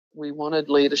We wanted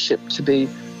leadership to be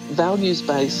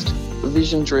values-based,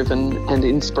 vision-driven and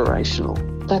inspirational.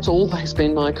 That's always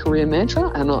been my career mantra,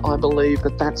 and I believe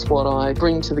that that's what I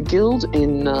bring to the Guild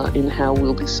in how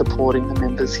we'll be supporting the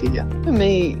members here. For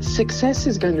me, success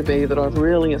is going to be that I've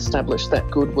really established that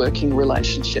good working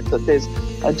relationship, that there's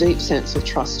a deep sense of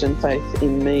trust and faith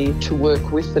in me to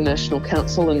work with the National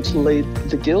Council and to lead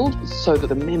the Guild, so that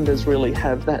the members really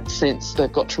have that sense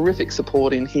they've got terrific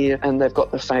support in here and they've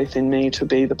got the faith in me to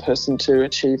be the person to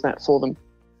achieve that for them.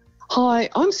 Hi,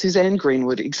 I'm Suzanne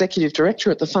Greenwood, Executive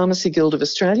Director at the Pharmacy Guild of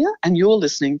Australia, and you're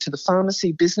listening to the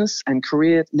Pharmacy Business and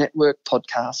Career Network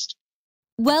podcast.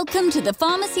 Welcome to the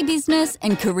Pharmacy Business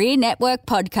and Career Network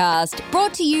podcast,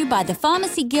 brought to you by the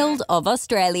Pharmacy Guild of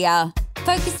Australia.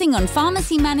 Focusing on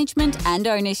pharmacy management and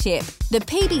ownership, the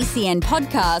PBCN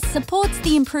podcast supports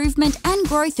the improvement and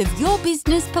growth of your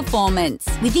business performance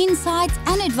with insights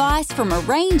and advice from a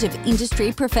range of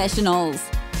industry professionals.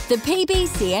 The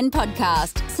PBCN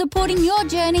podcast, supporting your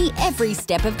journey every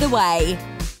step of the way.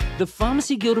 The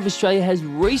Pharmacy Guild of Australia has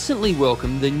recently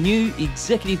welcomed the new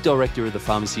Executive Director of the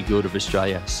Pharmacy Guild of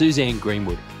Australia, Suzanne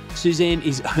Greenwood. Suzanne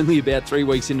is only about 3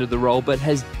 weeks into the role, but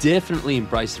has definitely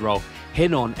embraced the role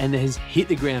head on and has hit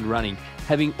the ground running,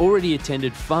 having already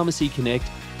attended Pharmacy Connect,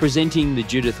 presenting the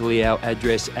Judith Liao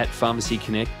address at Pharmacy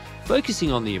Connect,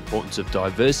 focusing on the importance of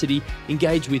diversity,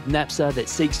 engaged with NAPSA that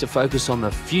seeks to focus on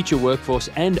the future workforce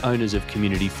and owners of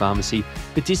community pharmacy,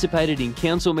 participated in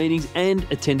council meetings and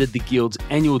attended the Guild's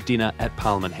annual dinner at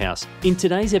Parliament House. In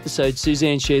today's episode,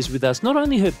 Suzanne shares with us not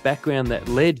only her background that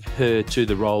led her to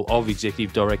the role of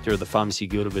Executive Director of the Pharmacy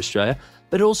Guild of Australia,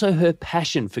 but also her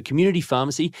passion for community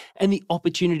pharmacy and the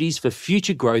opportunities for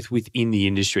future growth within the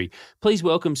industry. Please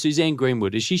welcome Suzanne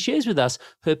Greenwood as she shares with us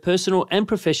her personal and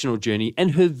professional journey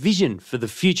and her vision for the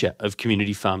future of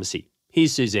community pharmacy.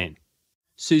 Here's Suzanne.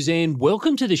 Suzanne,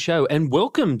 welcome to the show and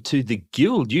welcome to the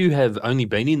Guild. You have only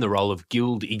been in the role of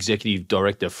Guild Executive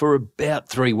Director for about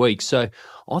 3 weeks, so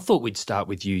I thought we'd start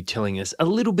with you telling us a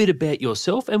little bit about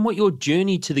yourself and what your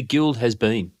journey to the Guild has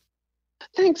been.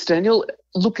 Thanks, Daniel.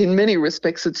 Look, in many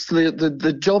respects, it's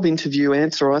the job interview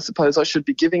answer I suppose I should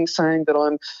be giving, saying that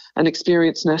I'm an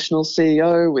experienced national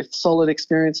CEO with solid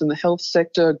experience in the health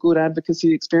sector, good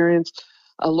advocacy experience,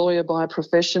 a lawyer by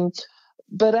profession.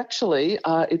 But actually,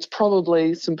 it's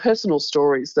probably some personal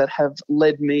stories that have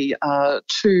led me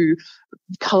to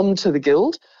come to the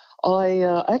Guild.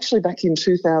 Actually, back in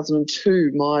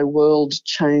 2002, my world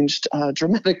changed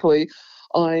dramatically.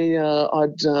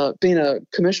 I'd been a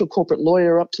commercial corporate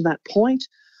lawyer up to that point.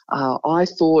 I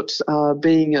thought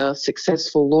being a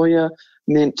successful lawyer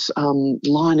meant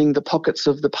lining the pockets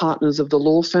of the partners of the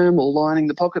law firm or lining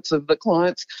the pockets of the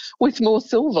clients with more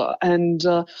silver. And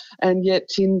yet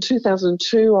in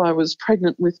 2002, I was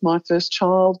pregnant with my first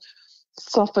child,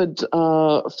 suffered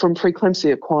from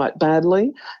preeclampsia quite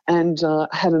badly, and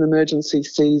had an emergency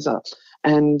Caesar.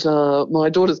 And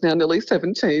my daughter's now nearly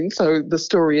 17, so the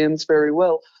story ends very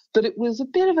well. But it was a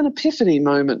bit of an epiphany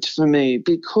moment for me,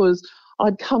 because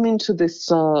I'd come into this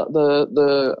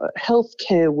the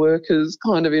healthcare workers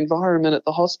kind of environment at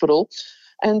the hospital,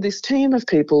 and this team of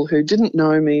people who didn't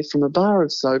know me from a bar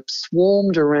of soap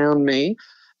swarmed around me,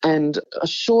 and a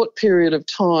short period of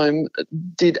time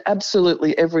did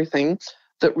absolutely everything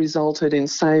that resulted in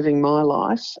saving my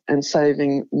life and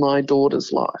saving my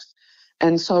daughter's life.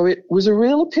 And so it was a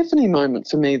real epiphany moment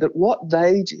for me that what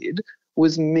they did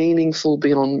was meaningful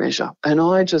beyond measure. And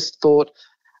I just thought,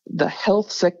 the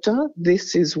health sector,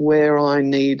 this is where I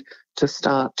need to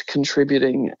start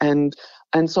contributing. And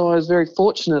so I was very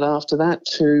fortunate after that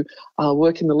to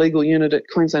work in the legal unit at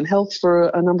Queensland Health for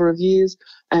a number of years,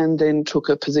 and then took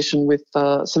a position with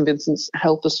St Vincent's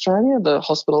Health Australia, the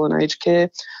hospital and aged care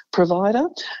provider,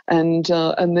 and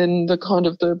then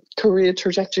the career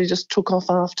trajectory just took off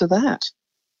after that.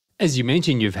 As you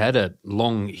mentioned, you've had a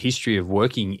long history of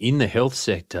working in the health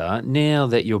sector. Now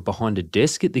that you're behind a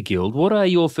desk at the Guild, what are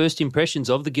your first impressions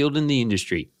of the Guild and the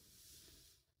industry?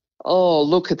 Oh,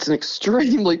 look, it's an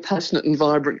extremely passionate and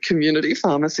vibrant community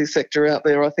pharmacy sector out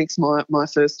there. I think's my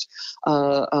first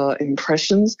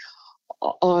impressions.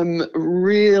 I'm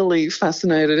really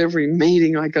fascinated every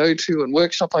meeting I go to and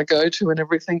workshop I go to and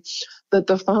everything, that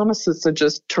the pharmacists are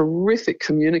just terrific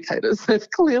communicators. They're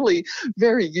clearly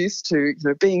very used to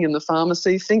being in the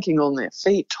pharmacy, thinking on their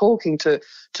feet, talking to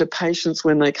patients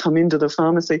when they come into the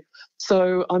pharmacy.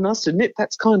 So I must admit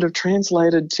that's kind of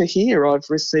translated to here. I've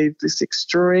received this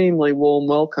extremely warm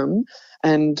welcome,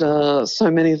 and so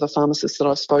many of the pharmacists that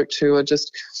I've spoke to are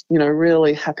just,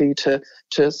 really happy to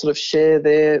sort of share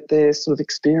their sort of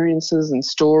experiences and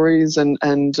stories, and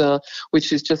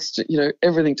which is just,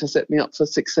 everything to set me up for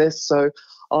success. So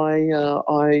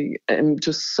I am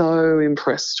just so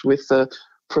impressed with the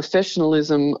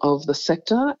professionalism of the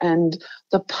sector and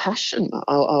the passion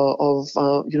of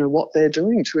what they're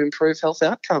doing to improve health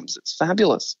outcomes. It's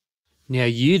fabulous. Now,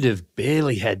 you'd have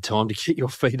barely had time to get your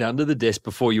feet under the desk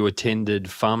before you attended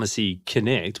Pharmacy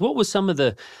Connect. What were some of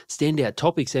the standout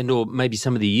topics and or maybe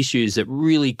some of the issues that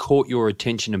really caught your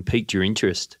attention and piqued your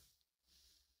interest?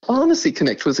 Pharmacy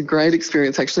Connect was a great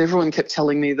experience. Actually, everyone kept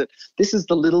telling me that this is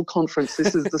the little conference,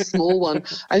 this is the small one,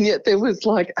 and yet there was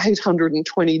like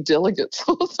 820 delegates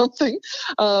or something.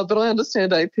 But I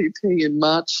understand APP in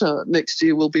March next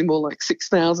year will be more like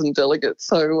 6,000 delegates,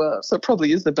 so it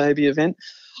probably is the baby event.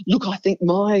 Look, I think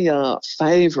my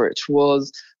favourite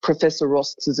was Professor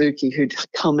Ross Suzuki, who'd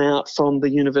come out from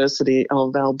the University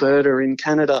of Alberta in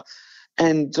Canada,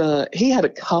 and he had a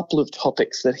couple of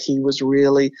topics that he was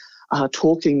really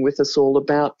talking with us all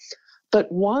about.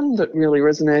 But one that really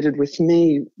resonated with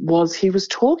me was he was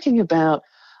talking about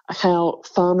how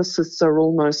pharmacists are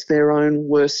almost their own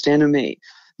worst enemy,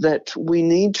 that we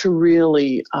need to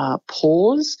really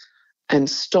pause and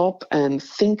stop and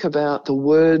think about the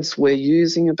words we're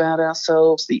using about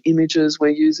ourselves, the images we're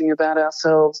using about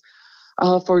ourselves.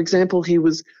 For example, he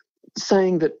was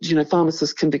saying that,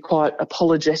 pharmacists can be quite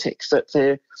apologetic, that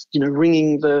they're,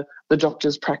 ringing the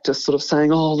doctor's practice, sort of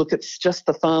saying, oh, look, it's just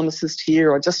the pharmacist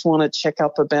here. I just want to check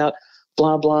up about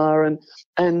blah, blah.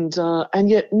 And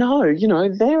yet, no,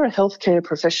 they're a healthcare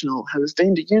professional who's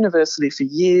been to university for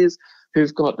years,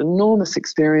 who've got enormous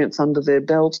experience under their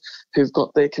belt, who've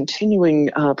got their continuing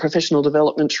professional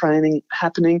development training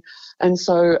happening. And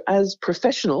so as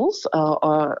professionals,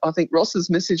 I think Ross's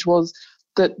message was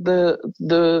that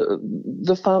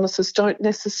the pharmacists don't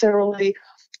necessarily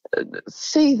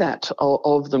see that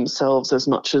of themselves as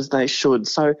much as they should.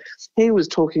 So he was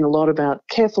talking a lot about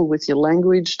careful with your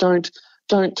language. Don't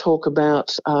talk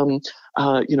about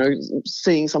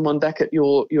seeing someone back at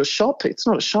your shop. It's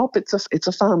not a shop. It's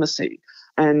a pharmacy.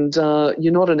 And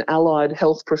you're not an allied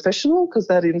health professional, because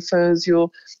that infers you're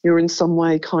in some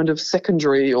way kind of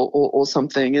secondary or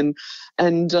something.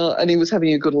 And he was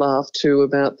having a good laugh too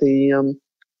about the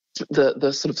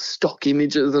sort of stock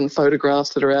images and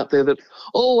photographs that are out there that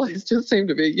always just seem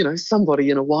to be, somebody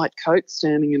in a white coat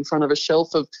standing in front of a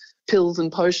shelf of pills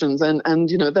and potions, and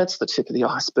that's the tip of the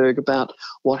iceberg about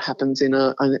what happens in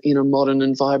a modern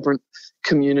and vibrant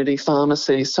community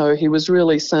pharmacy. So he was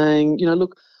really saying,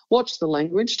 look, watch the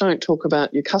language. Don't talk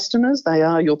about your customers. They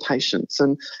are your patients,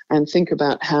 and think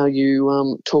about how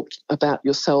you talk about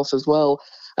yourself as well.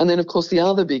 And then, of course, the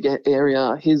other big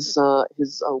area, his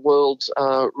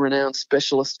world-renowned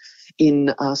specialist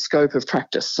in scope of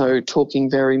practice, so talking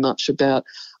very much about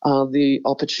the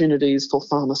opportunities for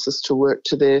pharmacists to work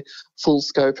to their full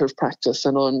scope of practice.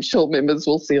 And I'm sure members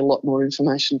will see a lot more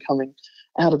information coming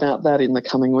out about that in the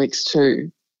coming weeks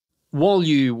too. While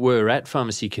you were at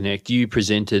Pharmacy Connect, you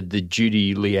presented the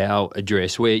Judy Liao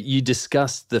address, where you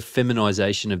discussed the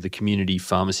feminisation of the community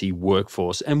pharmacy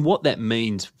workforce and what that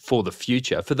means for the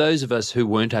future. For those of us who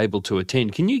weren't able to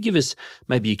attend, can you give us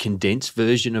maybe a condensed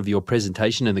version of your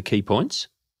presentation and the key points?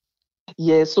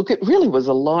 Yes, look, it really was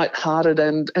a light-hearted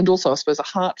and also, I suppose, a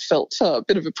heartfelt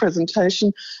bit of a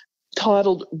presentation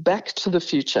titled Back to the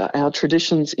Future, Our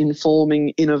Traditions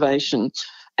Informing Innovation.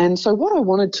 And so what I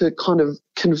wanted to kind of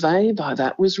convey by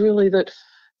that was really that,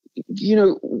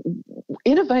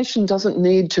 innovation doesn't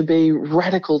need to be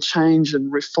radical change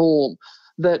and reform,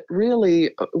 that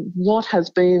really what has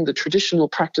been the traditional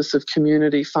practice of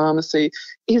community pharmacy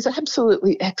is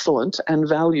absolutely excellent and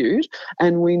valued,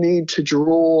 and we need to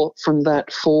draw from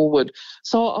that forward.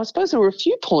 So I suppose there were a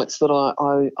few points that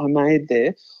I made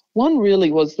there. One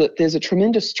really was that there's a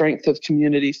tremendous strength of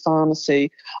community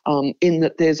pharmacy in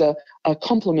that there's a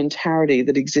complementarity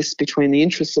that exists between the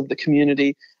interests of the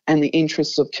community and the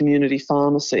interests of community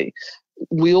pharmacy.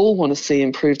 We all want to see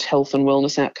improved health and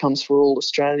wellness outcomes for all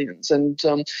Australians. And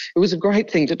it was a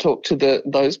great thing to talk to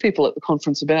those people at the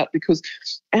conference about, because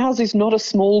ours is not a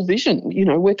small vision.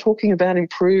 We're talking about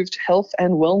improved health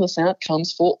and wellness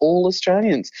outcomes for all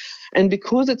Australians. And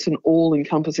because it's an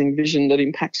all-encompassing vision that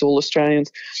impacts all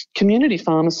Australians, community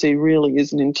pharmacy really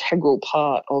is an integral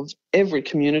part of every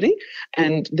community,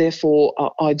 and therefore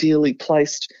ideally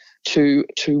placed to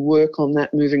work on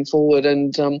that moving forward.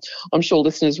 And I'm sure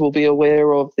listeners will be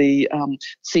aware of the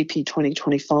CP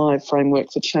 2025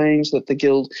 framework for change that the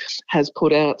Guild has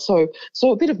put out. So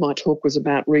a bit of my talk was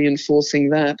about reinforcing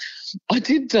that. I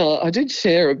did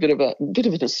share a bit of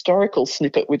an historical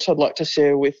snippet, which I'd like to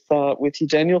share with you,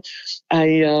 Daniel.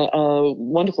 A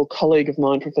wonderful colleague of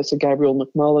mine, Professor Gabrielle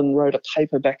McMullen, wrote a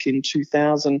paper back in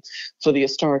 2000 for the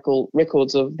historical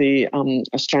records of the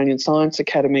Australian Science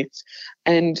Academy.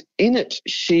 And in it,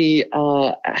 she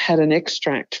had an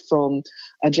extract from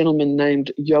a gentleman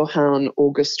named Johann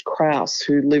August Kraus,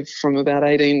 who lived from about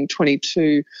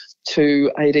 1822 to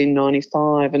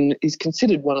 1895 and is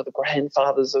considered one of the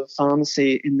grandfathers of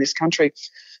pharmacy in this country.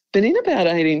 But in about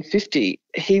 1850,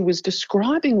 he was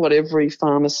describing what every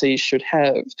pharmacy should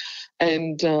have.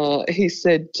 And he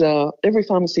said every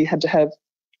pharmacy had to have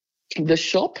the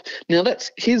shop. Now,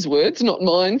 that's his words, not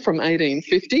mine, from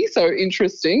 1850. So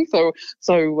interesting. So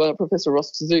Professor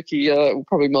Ross Suzuki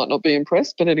probably might not be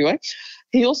impressed. But anyway,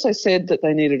 he also said that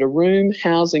they needed a room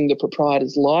housing the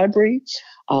proprietor's library,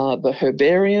 the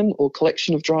herbarium or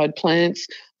collection of dried plants,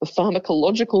 the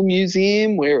pharmacological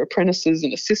museum where apprentices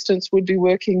and assistants would be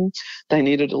working. They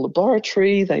needed a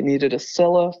laboratory. They needed a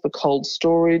cellar for cold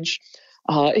storage.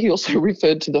 He also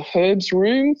referred to the herbs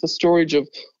room for storage of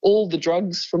all the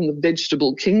drugs from the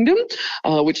vegetable kingdom,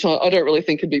 which I don't really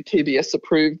think could be PBS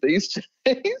approved these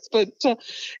days. But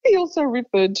he also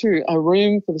referred to a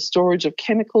room for the storage of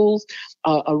chemicals,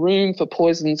 a room for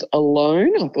poisons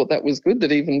alone. I thought that was good,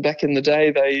 that even back in the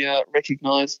day they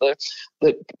recognised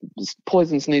that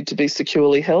poisons need to be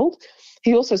securely held.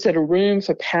 He also said a room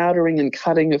for powdering and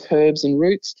cutting of herbs and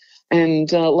roots.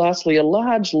 And lastly, a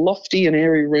large, lofty and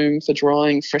airy room for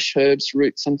drying fresh herbs,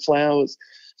 roots and flowers.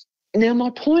 Now, my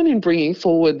point in bringing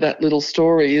forward that little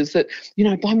story is that,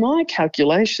 by my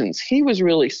calculations, he was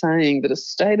really saying that a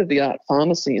state-of-the-art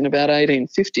pharmacy in about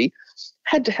 1850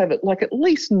 had to have at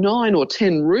least 9 or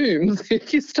 10 rooms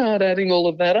if you start adding all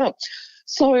of that up.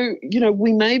 So,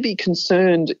 we may be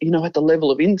concerned, at the level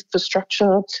of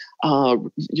infrastructure,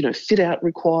 fit out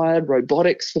required,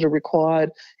 robotics that are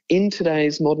required in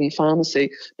today's modern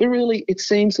pharmacy. But really, it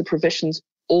seems the profession's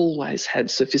always had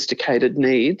sophisticated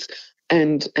needs,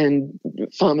 and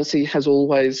pharmacy has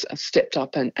always stepped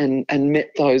up and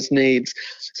met those needs.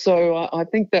 So I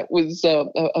think that was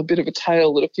a bit of a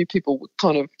tale that a few people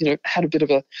kind of, had a bit of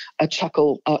a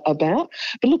chuckle about.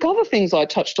 But look, other things I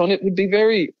touched on, it would be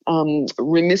very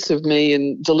remiss of me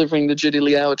in delivering the Judy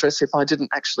Liao address if I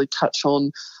didn't actually touch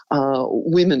on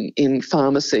women in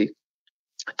pharmacy.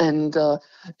 And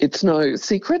it's no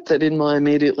secret that in my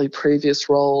immediately previous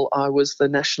role, I was the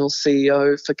national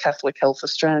CEO for Catholic Health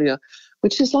Australia,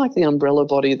 which is like the umbrella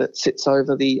body that sits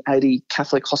over the 80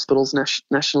 Catholic hospitals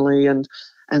nationally and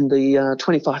the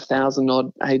 25,000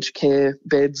 odd aged care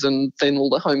beds and then all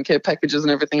the home care packages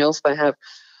and everything else they have.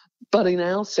 But in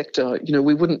our sector,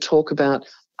 we wouldn't talk about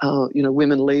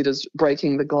women leaders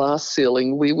breaking the glass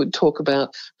ceiling. We would talk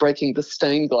about breaking the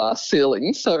stained glass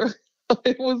ceiling. So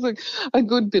it was a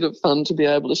good bit of fun to be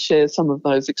able to share some of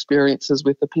those experiences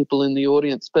with the people in the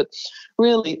audience. But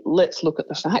really, let's look at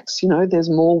the facts. There's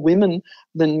more women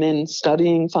than men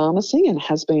studying pharmacy and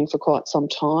has been for quite some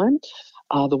time.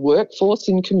 The workforce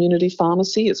in community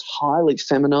pharmacy is highly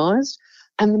feminised,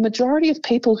 and the majority of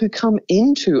people who come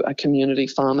into a community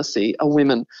pharmacy are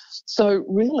women. So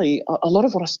really, a lot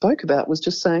of what I spoke about was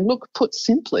just saying, look, put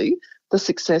simply, the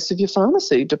success of your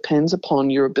pharmacy depends upon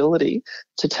your ability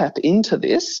to tap into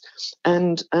this.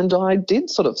 And I did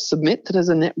sort of submit that as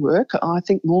a network, I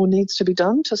think more needs to be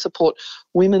done to support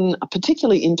women,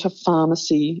 particularly into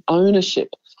pharmacy ownership,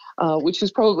 which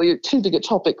is probably too big a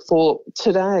topic for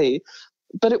today.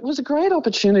 But it was a great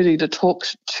opportunity to talk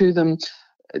to them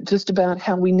just about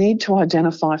how we need to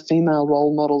identify female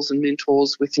role models and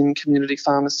mentors within community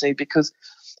pharmacy, because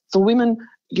for women,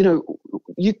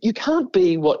 you can't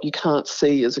be what you can't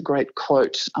see is a great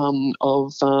quote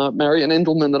of Marian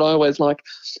Endelman that I always like,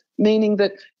 meaning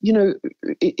that,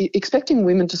 expecting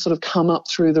women to sort of come up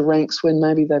through the ranks when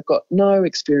maybe they've got no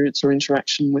experience or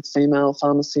interaction with female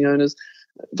pharmacy owners,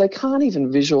 they can't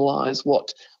even visualise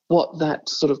what that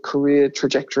sort of career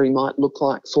trajectory might look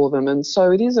like for them. And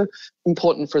so it is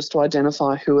important for us to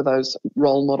identify who are those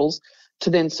role models, to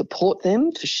then support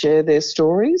them, to share their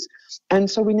stories. And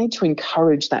so we need to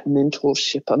encourage that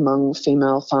mentorship among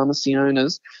female pharmacy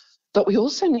owners. But we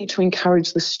also need to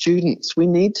encourage the students. We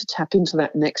need to tap into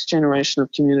that next generation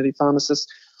of community pharmacists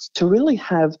to really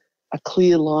have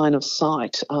clear line of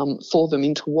sight for them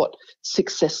into what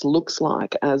success looks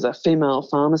like as a female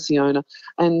pharmacy owner.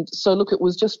 And so, look, it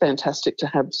was just fantastic to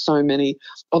have so many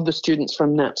of the students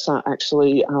from NAPSA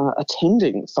actually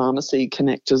attending Pharmacy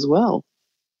Connect as well.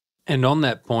 And on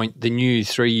that point, the new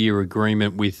 3-year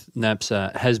agreement with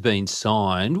NAPSA has been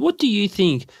signed. What do you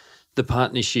think the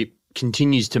partnership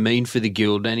continues to mean for the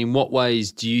Guild, and in what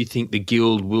ways do you think the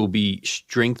Guild will be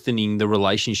strengthening the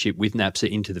relationship with NAPSA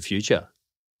into the future?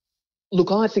 Look,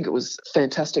 I think it was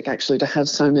fantastic actually to have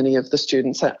so many of the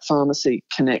students at Pharmacy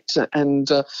Connect,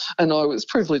 and I was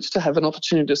privileged to have an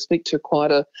opportunity to speak to quite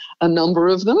a number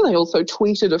of them. They also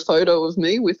tweeted a photo of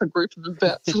me with a group of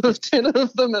about sort of 10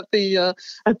 of them at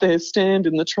their stand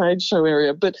in the trade show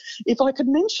area. But if I could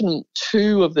mention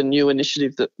 2 of the new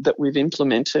initiatives that we've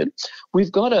implemented,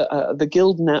 we've got the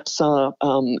Guild NAPSA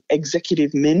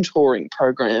executive mentoring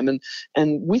program,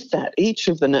 and with that, each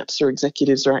of the NAPSA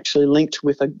executives are actually linked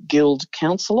with a Guild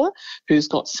counsellor who's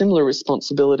got similar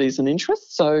responsibilities and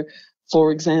interests. So,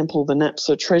 for example, the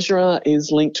NAPSA treasurer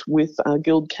is linked with a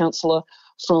Guild counsellor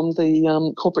from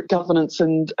the Corporate Governance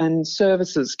and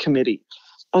Services Committee.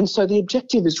 And so the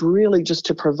objective is really just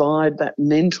to provide that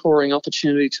mentoring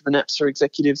opportunity to the NAPSA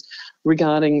executives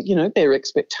regarding, their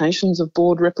expectations of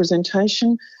board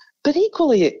representation. But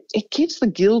equally, it gives the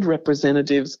Guild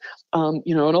representatives,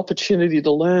 an opportunity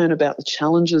to learn about the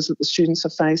challenges that the students are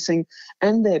facing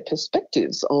and their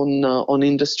perspectives on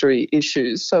industry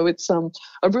issues. So it's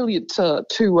a brilliant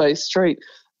two-way street.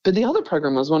 But the other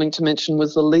program I was wanting to mention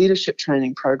was the leadership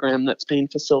training program that's been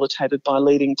facilitated by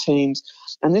Leading Teams.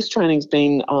 And this training's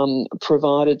been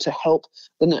provided to help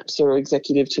the NAPSA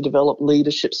executive to develop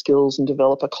leadership skills and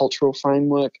develop a cultural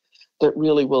framework that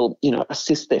really will,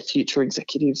 assist their future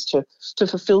executives to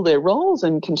fulfil their roles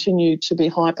and continue to be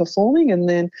high performing, and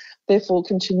then therefore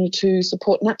continue to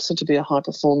support NAPSA to be a high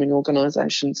performing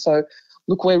organisation. So,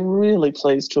 look, we're really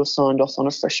pleased to have signed off on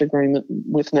a fresh agreement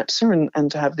with NAPSA and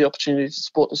to have the opportunity to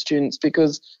support the students,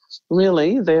 because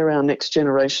really they're our next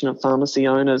generation of pharmacy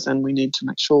owners, and we need to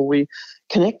make sure we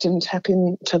connect and tap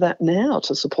into that now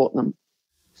to support them.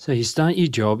 So you start your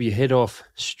job, you head off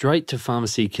straight to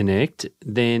Pharmacy Connect,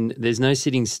 then there's no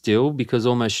sitting still, because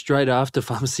almost straight after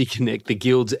Pharmacy Connect, the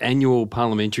Guild's annual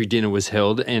parliamentary dinner was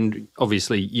held, and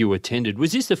obviously you attended.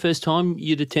 Was this the first time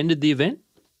you'd attended the event?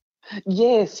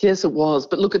 Yes, it was.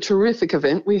 But look, a terrific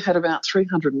event. We had about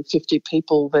 350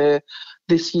 people there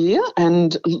this year,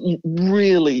 and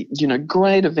really,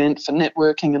 great event for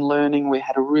networking and learning. We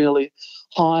had a really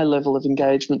high level of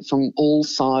engagement from all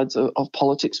sides of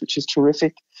politics, which is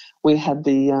terrific. We had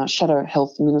the Shadow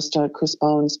Health Minister, Chris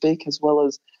Bowen, speak, as well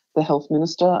as the Health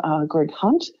Minister, Greg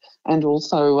Hunt, and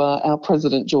also our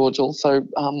President, George, also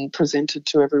presented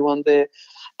to everyone there.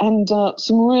 And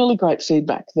some really great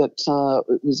feedback that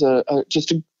it was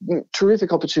just a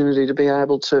terrific opportunity to be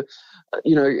able to,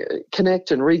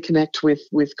 connect and reconnect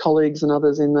with colleagues and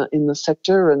others in the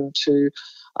sector, and to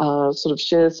sort of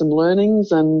share some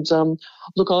learnings. And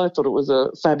look, I thought it was a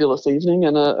fabulous evening,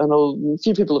 and a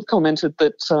few people have commented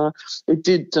that it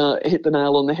did hit the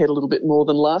nail on the head a little bit more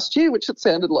than last year, which it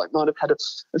sounded like might have had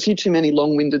a few too many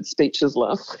long-winded speeches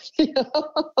last year.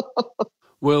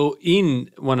 Well, in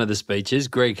one of the speeches,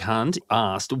 Greg Hunt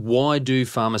asked, why do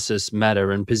pharmacists matter,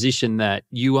 and positioned that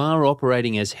you are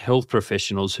operating as health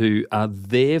professionals who are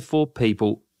there for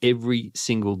people every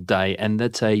single day, and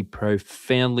that's a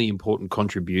profoundly important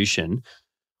contribution.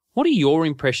 What are your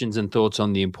impressions and thoughts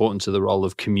on the importance of the role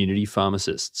of community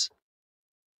pharmacists?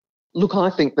 Look, I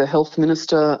think the Health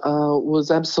Minister was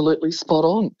absolutely spot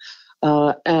on.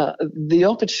 The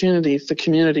opportunity for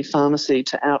community pharmacy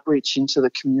to outreach into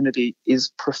the community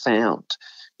is profound.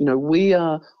 We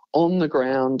are on the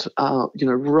ground,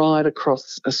 right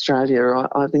across Australia.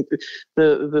 I think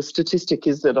the statistic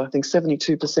is that I think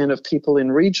 72% of people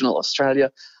in regional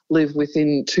Australia live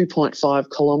within 2.5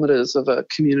 kilometres of a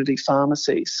community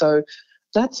pharmacy. So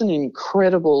that's an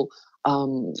incredible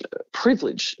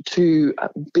privilege to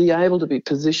be able to be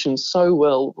positioned so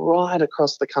well right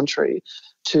across the country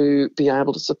to be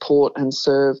able to support and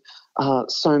serve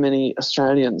so many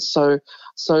Australians.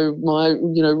 So my,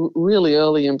 really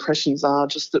early impressions are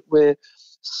just that we're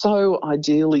so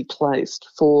ideally placed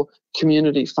for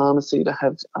community pharmacy to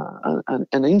have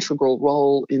an integral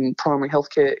role in primary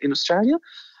healthcare in Australia,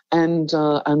 and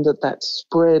that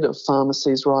spread of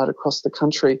pharmacies right across the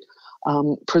country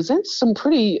presents some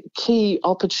pretty key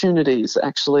opportunities,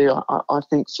 actually, I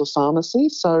think, for pharmacy.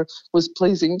 So it was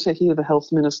pleasing to hear the Health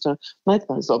Minister make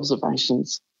those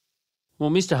observations. Well,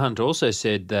 Mr. Hunt also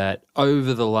said that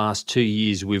over the last 2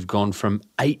 years, we've gone from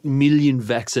 8 million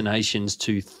vaccinations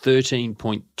to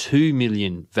 13.2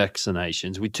 million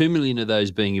vaccinations, with 2 million of those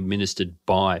being administered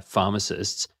by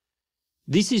pharmacists.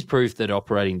 This is proof that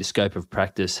operating the scope of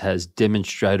practice has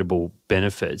demonstrable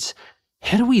benefits.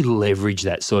 How do we leverage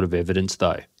that sort of evidence,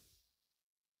 though?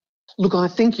 Look, I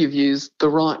think you've used the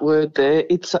right word there.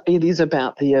 It is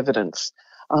about the evidence.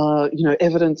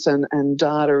 Evidence and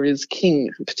data is king,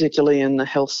 particularly in the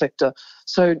health sector.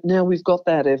 So now we've got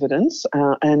that evidence,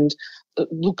 and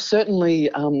look, certainly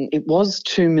it was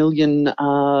 2 million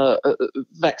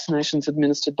vaccinations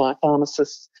administered by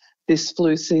pharmacists this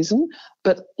flu season,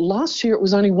 but last year it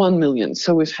was only 1 million.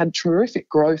 So we've had terrific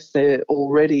growth there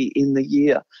already in the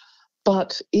year.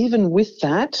 But even with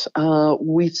that,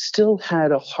 we've still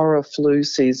had a horror flu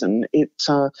season.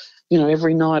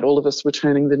 Every night all of us were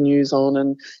turning the news on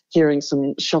and hearing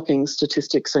some shocking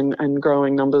statistics and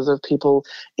growing numbers of people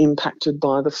impacted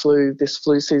by the flu this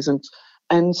flu season.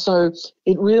 And so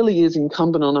it really is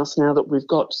incumbent on us now that we've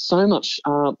got so much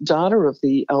data of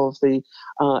the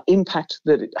impact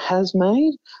that it has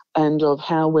made and of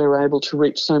how we're able to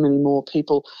reach so many more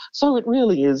people. So it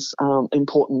really is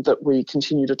important that we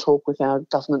continue to talk with our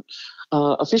government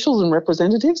officials and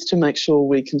representatives to make sure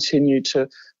we continue to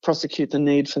prosecute the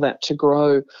need for that to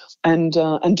grow and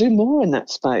do more in that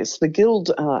space. The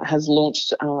Guild has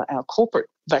launched our corporate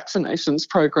vaccinations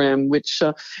program, which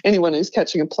anyone who's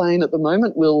catching a plane at the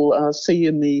moment will see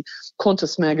in the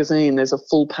Qantas magazine. There's a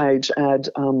full-page ad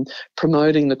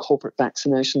promoting the corporate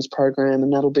vaccinations program,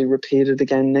 and that'll be repeated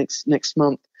again next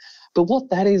month. But what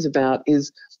that is about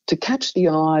is to catch the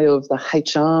eye of the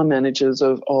HR managers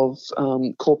of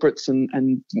corporates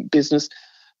and business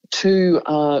to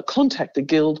contact the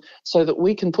Guild so that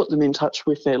we can put them in touch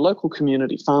with their local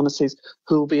community pharmacies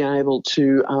who will be able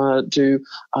to do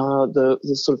the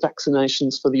sort of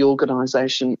vaccinations for the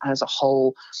organisation as a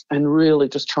whole and really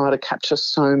just try to capture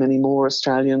so many more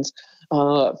Australians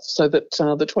so that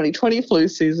the 2020 flu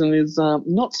season is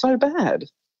not so bad.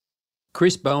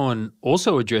 Chris Bowen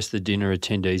also addressed the dinner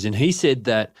attendees, and he said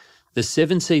that the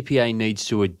 7CPA needs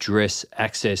to address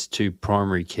access to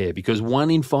primary care because 1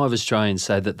 in 5 Australians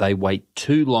say that they wait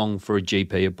too long for a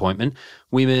GP appointment.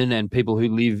 Women and people who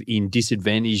live in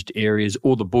disadvantaged areas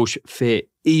or the bush fare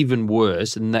even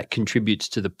worse, and that contributes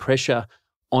to the pressure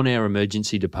on our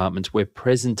emergency departments where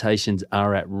presentations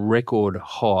are at record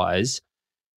highs.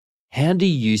 How do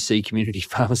you see community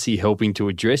pharmacy helping to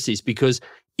address this? Because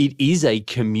it is a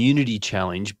community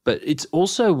challenge, but it's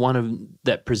also one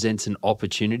that presents an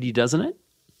opportunity, doesn't it?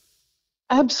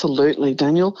 Absolutely,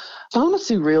 Daniel.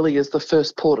 Pharmacy really is the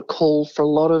first port of call for a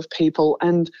lot of people.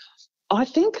 And I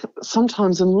think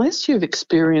sometimes unless you've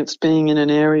experienced being in an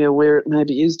area where it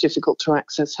maybe is difficult to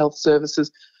access health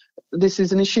services, this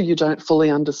is an issue you don't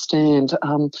fully understand.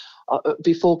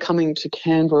 Before coming to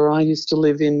Canberra, I used to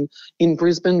live in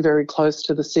Brisbane, very close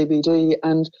to the CBD,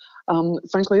 and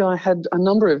frankly, I had a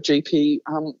number of GP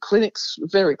clinics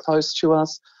very close to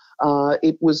us.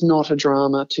 It was not a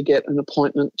drama to get an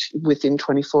appointment within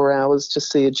 24 hours to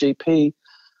see a GP.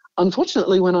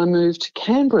 Unfortunately, when I moved to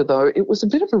Canberra, though, it was a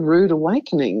bit of a rude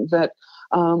awakening that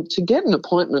to get an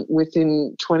appointment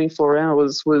within 24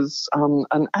 hours was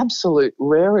an absolute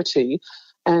rarity.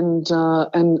 And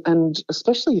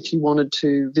especially if you wanted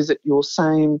to visit your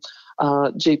same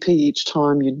GP each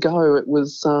time you'd go, it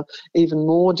was even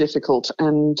more difficult.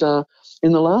 And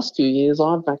in the last few years,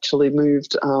 I've actually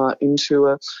moved into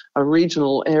a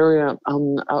regional area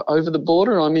over the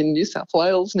border. I'm in New South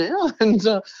Wales now,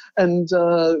 and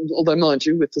although mind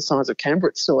you, with the size of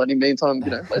Canberra, it still only means I'm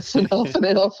less than half an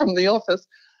hour from the office.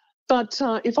 But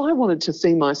if I wanted to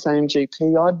see my same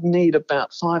GP, I'd need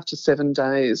about 5 to 7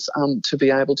 days to be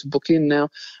able to book in. Now,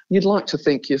 you'd like to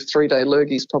think your 3-day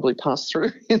lurgies probably passed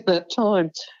through in that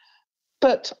time.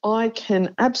 But I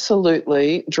can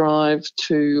absolutely drive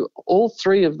to all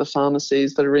 3 of the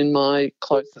pharmacies that are in my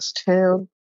closest town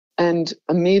and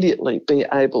immediately be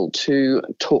able to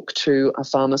talk to a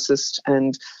pharmacist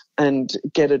and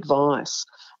get advice.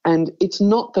 And it's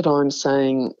not that I'm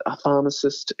saying a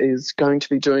pharmacist is going to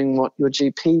be doing what your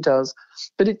GP does,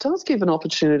 but it does give an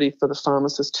opportunity for the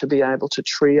pharmacist to be able to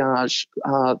triage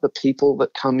the people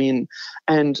that come in.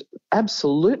 And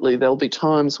absolutely, there'll be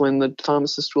times when the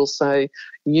pharmacist will say,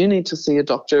 you need to see a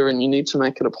doctor and you need to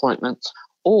make an appointment.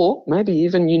 Or maybe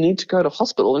even you need to go to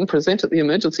hospital and present at the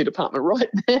emergency department right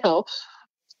now.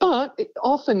 But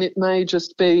often it may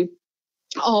just be,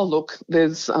 Oh, look,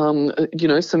 there's,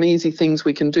 some easy things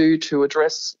we can do to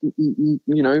address,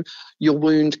 your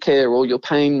wound care or your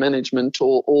pain management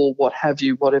or what have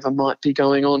you, whatever might be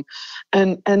going on.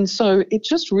 And so it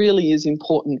just really is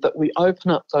important that we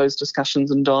open up those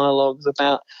discussions and dialogues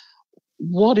about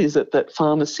what is it that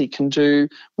pharmacy can do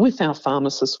with our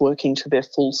pharmacists working to their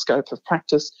full scope of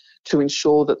practice to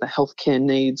ensure that the healthcare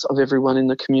needs of everyone in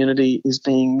the community is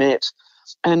being met.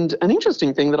 And an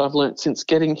interesting thing that I've learnt since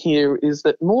getting here is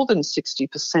that more than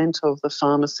 60% of the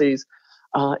pharmacies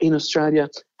in Australia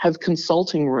have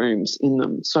consulting rooms in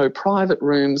them, so private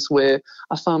rooms where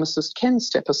a pharmacist can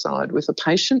step aside with a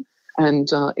patient and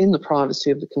in the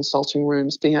privacy of the consulting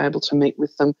rooms be able to meet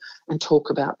with them and talk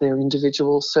about their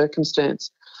individual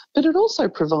circumstance. But it also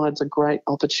provides a great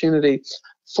opportunity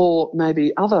for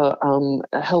maybe other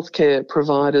healthcare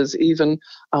providers, even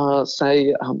a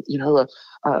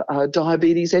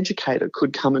diabetes educator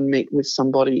could come and meet with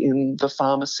somebody in the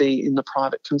pharmacy in the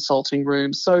private consulting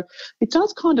room. So it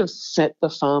does kind of set the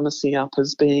pharmacy up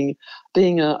as being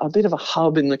a bit of a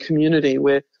hub in the community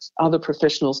where other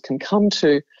professionals can come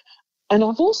to. And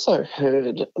I've also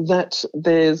heard that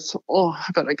there's, I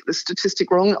got to get the statistic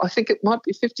wrong, I think it might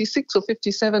be 56 or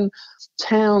 57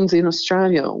 towns in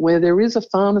Australia where there is a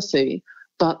pharmacy,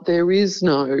 but there is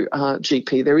no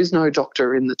GP, there is no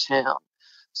doctor in the town.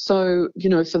 So,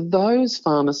 for those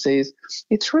pharmacies,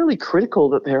 it's really critical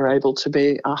that they're able to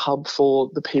be a hub for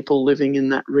the people living in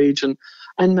that region.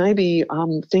 And maybe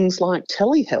things like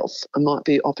telehealth might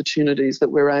be opportunities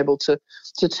that we're able to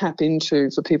tap into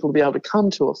for people to be able to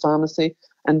come to a pharmacy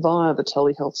and via the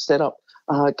telehealth setup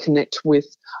connect with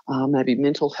maybe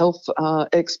mental health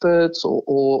experts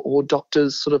or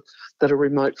doctors sort of that are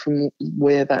remote from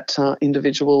where that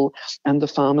individual and the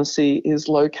pharmacy is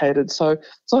located. So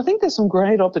I think there's some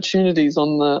great opportunities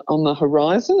on the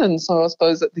horizon, and so I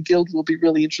suppose that the Guild will be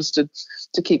really interested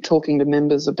to keep talking to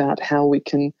members about how we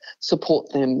can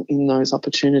support them in those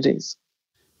opportunities.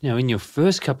 Now, in your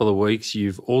first couple of weeks,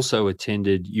 you've also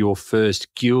attended your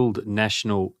first Guild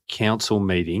National Council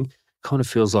meeting. Kind of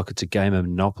feels like it's a game of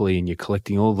Monopoly and you're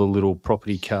collecting all the little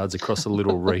property cards across a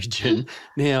little region.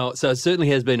 Now, so it certainly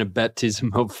has been a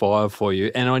baptism of fire for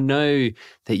you. And I know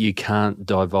that you can't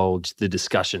divulge the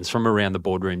discussions from around the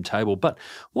boardroom table, but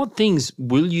what things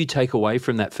will you take away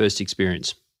from that first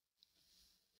experience?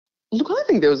 Look, I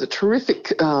think there was a terrific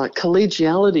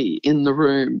collegiality in the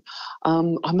room.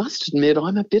 I must admit,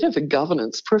 I'm a bit of a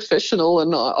governance professional,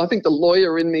 and I think the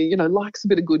lawyer in me, likes a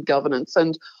bit of good governance.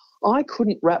 And I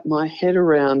couldn't wrap my head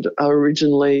around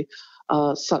originally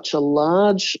such a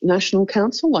large national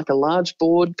council, like a large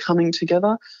board coming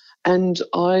together. And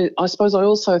I suppose I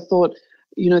also thought,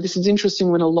 this is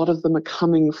interesting when a lot of them are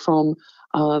coming from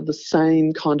the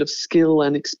same kind of skill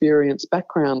and experience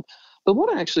background. But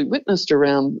what I actually witnessed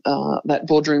around that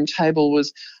boardroom table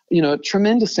was, a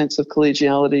tremendous sense of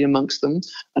collegiality amongst them,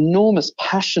 enormous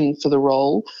passion for the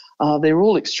role. They're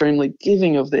all extremely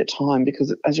giving of their time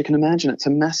because, as you can imagine, it's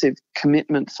a massive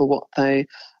commitment for what they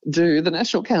do. The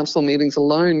National Council meetings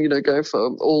alone, go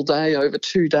for all day, over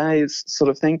 2 days sort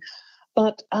of thing.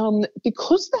 But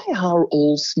because they are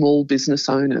all small business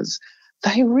owners,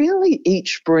 they really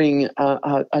each bring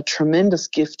a tremendous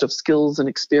gift of skills and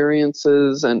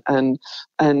experiences and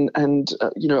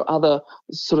other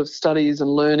sort of studies and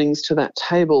learnings to that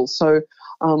table. So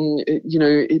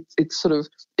it's sort of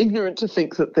ignorant to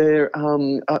think that their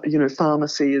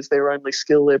pharmacy is their only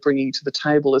skill they're bringing to the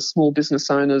table. As small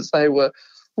business owners, they were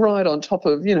right on top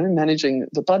of, managing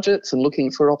the budgets and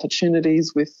looking for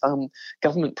opportunities with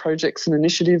government projects and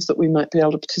initiatives that we might be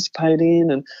able to participate in,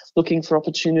 and looking for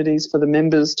opportunities for the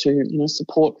members to,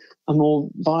 support a more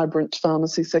vibrant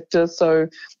pharmacy sector. So,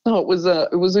 no, it was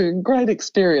a great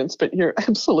experience, but you're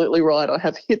absolutely right. I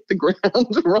have hit the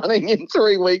ground running in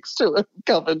 3 weeks to have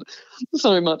covered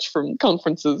so much from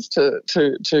conferences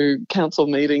to council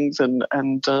meetings and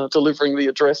delivering the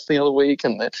address the other week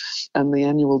and the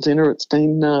annual dinner. It's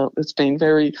been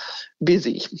very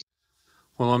busy.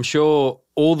 Well, I'm sure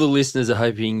all the listeners are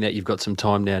hoping that you've got some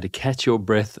time now to catch your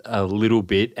breath a little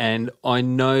bit, and I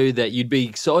know that you'd be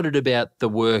excited about the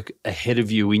work ahead of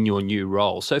you in your new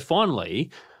role. So finally,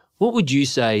 what would you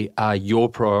say are your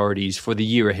priorities for the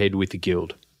year ahead with the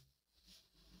Guild?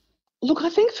 Look,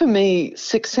 I think for me,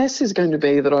 success is going to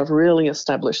be that I've really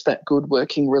established that good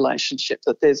working relationship,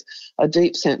 that there's a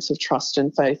deep sense of trust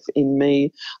and faith in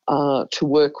me to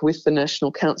work with the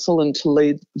National Council and to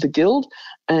lead the Guild,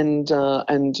 and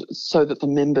so that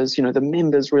the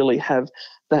members really have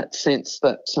that sense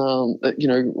that,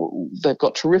 they've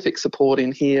got terrific support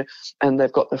in here and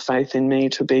they've got the faith in me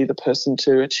to be the person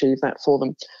to achieve that for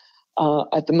them.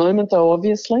 At the moment, though,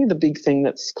 obviously, the big thing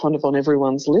that's kind of on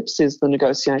everyone's lips is the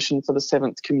negotiation for the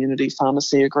 7th Community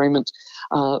Pharmacy Agreement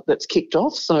that's kicked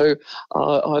off. So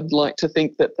I'd like to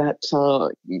think that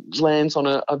lands on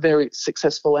a very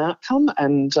successful outcome,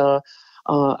 and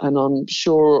I'm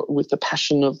sure with the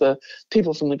passion of the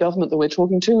people from the government that we're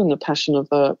talking to and the passion of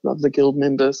the Guild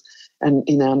members and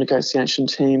in our negotiation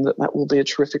team that will be a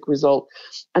terrific result.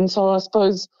 And so I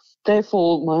suppose,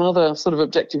 therefore, my other sort of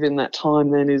objective in that time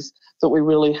then is that we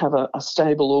really have a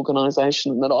stable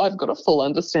organisation and that I've got a full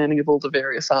understanding of all the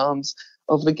various arms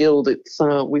of the Guild.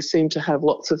 We seem to have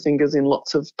lots of fingers in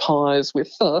lots of pies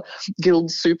with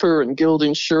Guild Super and Guild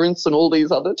Insurance and all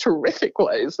these other terrific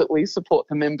ways that we support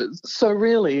the members. So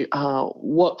really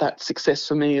what that success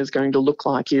for me is going to look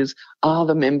like is, are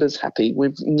the members happy?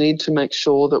 We need to make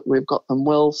sure that we've got them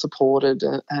well supported,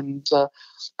 and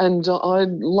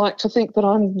I'd like to think that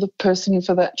I'm the person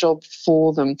for that job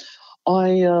for them.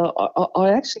 I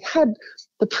actually had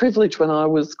the privilege when I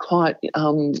was quite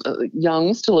young,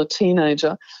 still a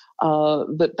teenager,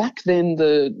 that back then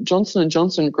the Johnson &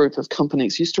 Johnson group of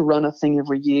companies used to run a thing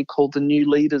every year called the New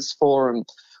Leaders Forum,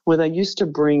 where they used to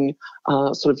bring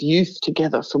sort of youth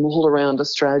together from all around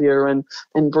Australia and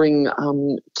bring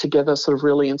together sort of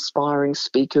really inspiring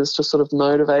speakers to sort of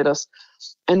motivate us.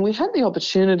 And we had the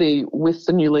opportunity with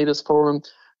the New Leaders Forum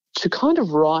to kind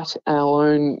of write our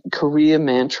own career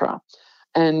mantra.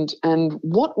 And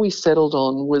what we settled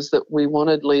on was that we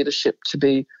wanted leadership to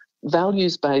be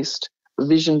values-based,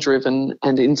 vision-driven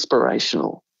and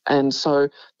inspirational. And so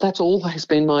that's always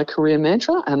been my career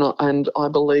mantra, and I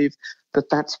believe that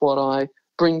that's what I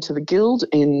bring to the Guild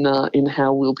in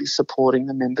how we'll be supporting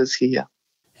the members here.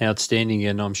 Outstanding,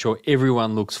 and I'm sure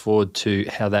everyone looks forward to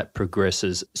how that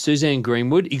progresses. Suzanne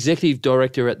Greenwood, Executive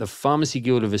Director at the Pharmacy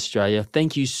Guild of Australia,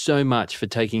 thank you so much for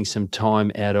taking some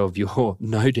time out of your,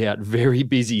 no doubt, very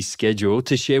busy schedule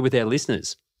to share with our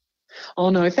listeners.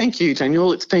 Oh no, thank you,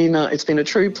 Daniel. It's been a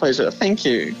true pleasure. Thank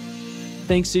you.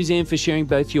 Thanks, Suzanne, for sharing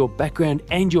both your background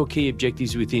and your key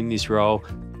objectives within this role.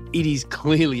 It is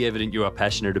clearly evident you are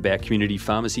passionate about community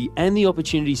pharmacy and the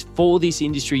opportunities for this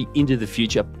industry into the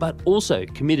future, but also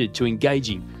committed to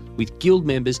engaging with Guild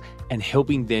members and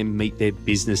helping them meet their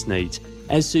business needs.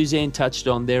 As Suzanne touched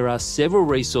on, there are several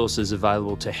resources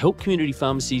available to help community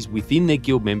pharmacies within their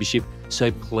Guild membership,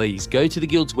 so please go to the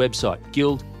Guild's website,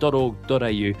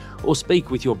 guild.org.au, or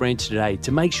speak with your branch today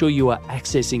to make sure you are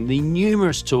accessing the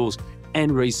numerous tools and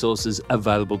resources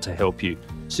available to help you.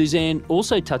 Suzanne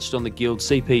also touched on the Guild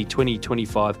CP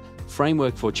 2025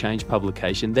 Framework for Change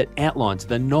publication that outlines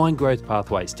the 9 growth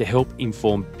pathways to help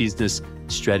inform business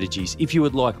strategies. If you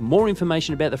would like more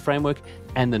information about the framework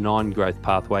and the 9 growth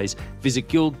pathways, visit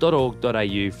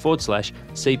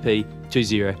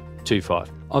guild.org.au/CP2025.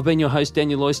 I've been your host,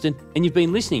 Daniel Oyston, and you've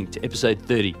been listening to episode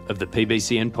 30 of the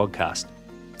PBCN podcast.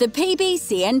 The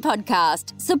PBCN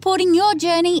podcast, supporting your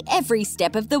journey every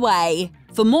step of the way.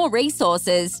 For more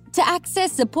resources, to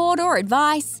access support or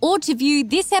advice, or to view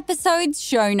this episode's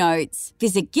show notes,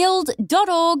 visit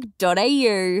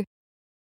guild.org.au.